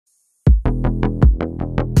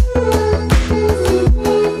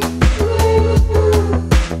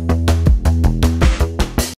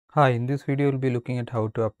Hi, in this video we'll be looking at how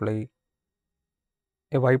to apply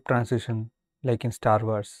a wipe transition like in Star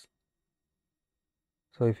Wars.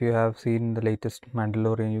 So if you have seen the latest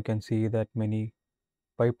Mandalorian, you can see that many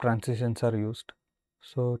wipe transitions are used.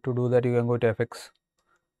 So to do that, you can go to FX,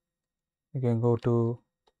 you can go to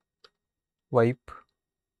wipe,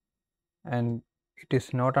 and it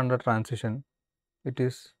is not under transition, it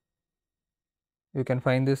is, you can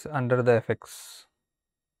find this under the FX.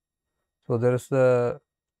 So there is the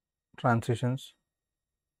transitions,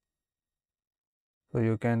 so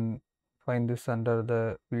you can find this under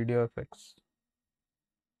the video effects.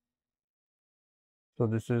 So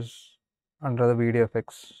this is under the video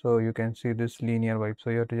effects, so you can see this linear wipe. So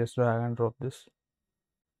you have to just drag and drop this.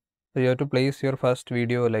 So you have to place your first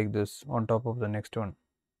video like this on top of the next one,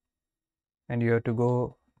 and you have to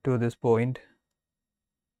go to this point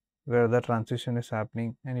where the transition is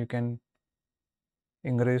happening, and you can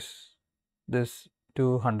increase this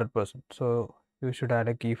to 100%. So you should add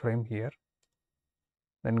a keyframe here,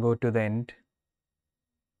 then go to the end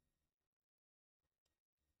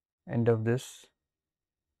of this,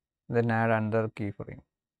 then add another keyframe.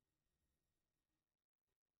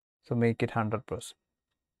 So make it 100%. So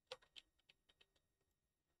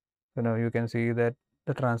now you can see that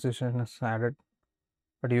the transition is added,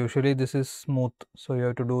 but usually this is smooth, so you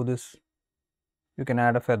have to do this. You can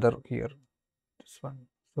add a feather here, this one,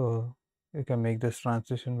 so you can make this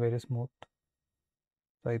transition very smooth.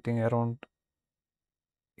 So I think around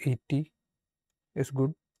 80 is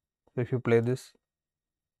good. So if you play this,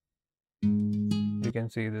 you can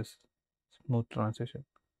see this smooth transition.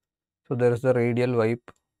 So there is the radial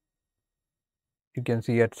wipe, you can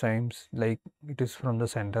see at times like it is from the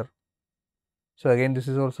center. So again, this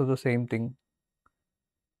is also the same thing,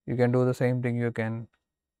 you can do the same thing. You can,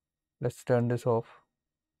 let's turn this off,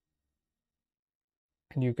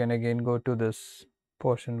 and you can again go to this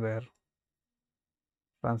portion where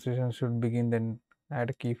transition should begin, then add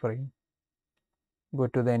a keyframe, go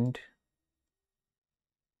to the end,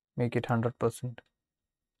 make it 100%.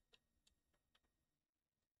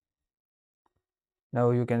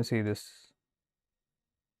 Now you can see this.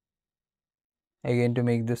 Again, to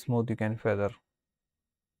make this smooth, you can feather,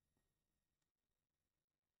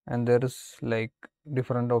 and there is like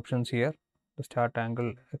different options here, the start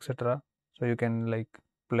angle, etc. So you can like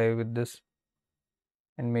play with this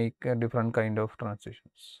and make a different kind of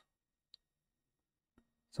transitions.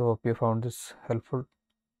 So hope you found this helpful.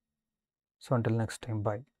 So until next time,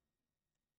 bye.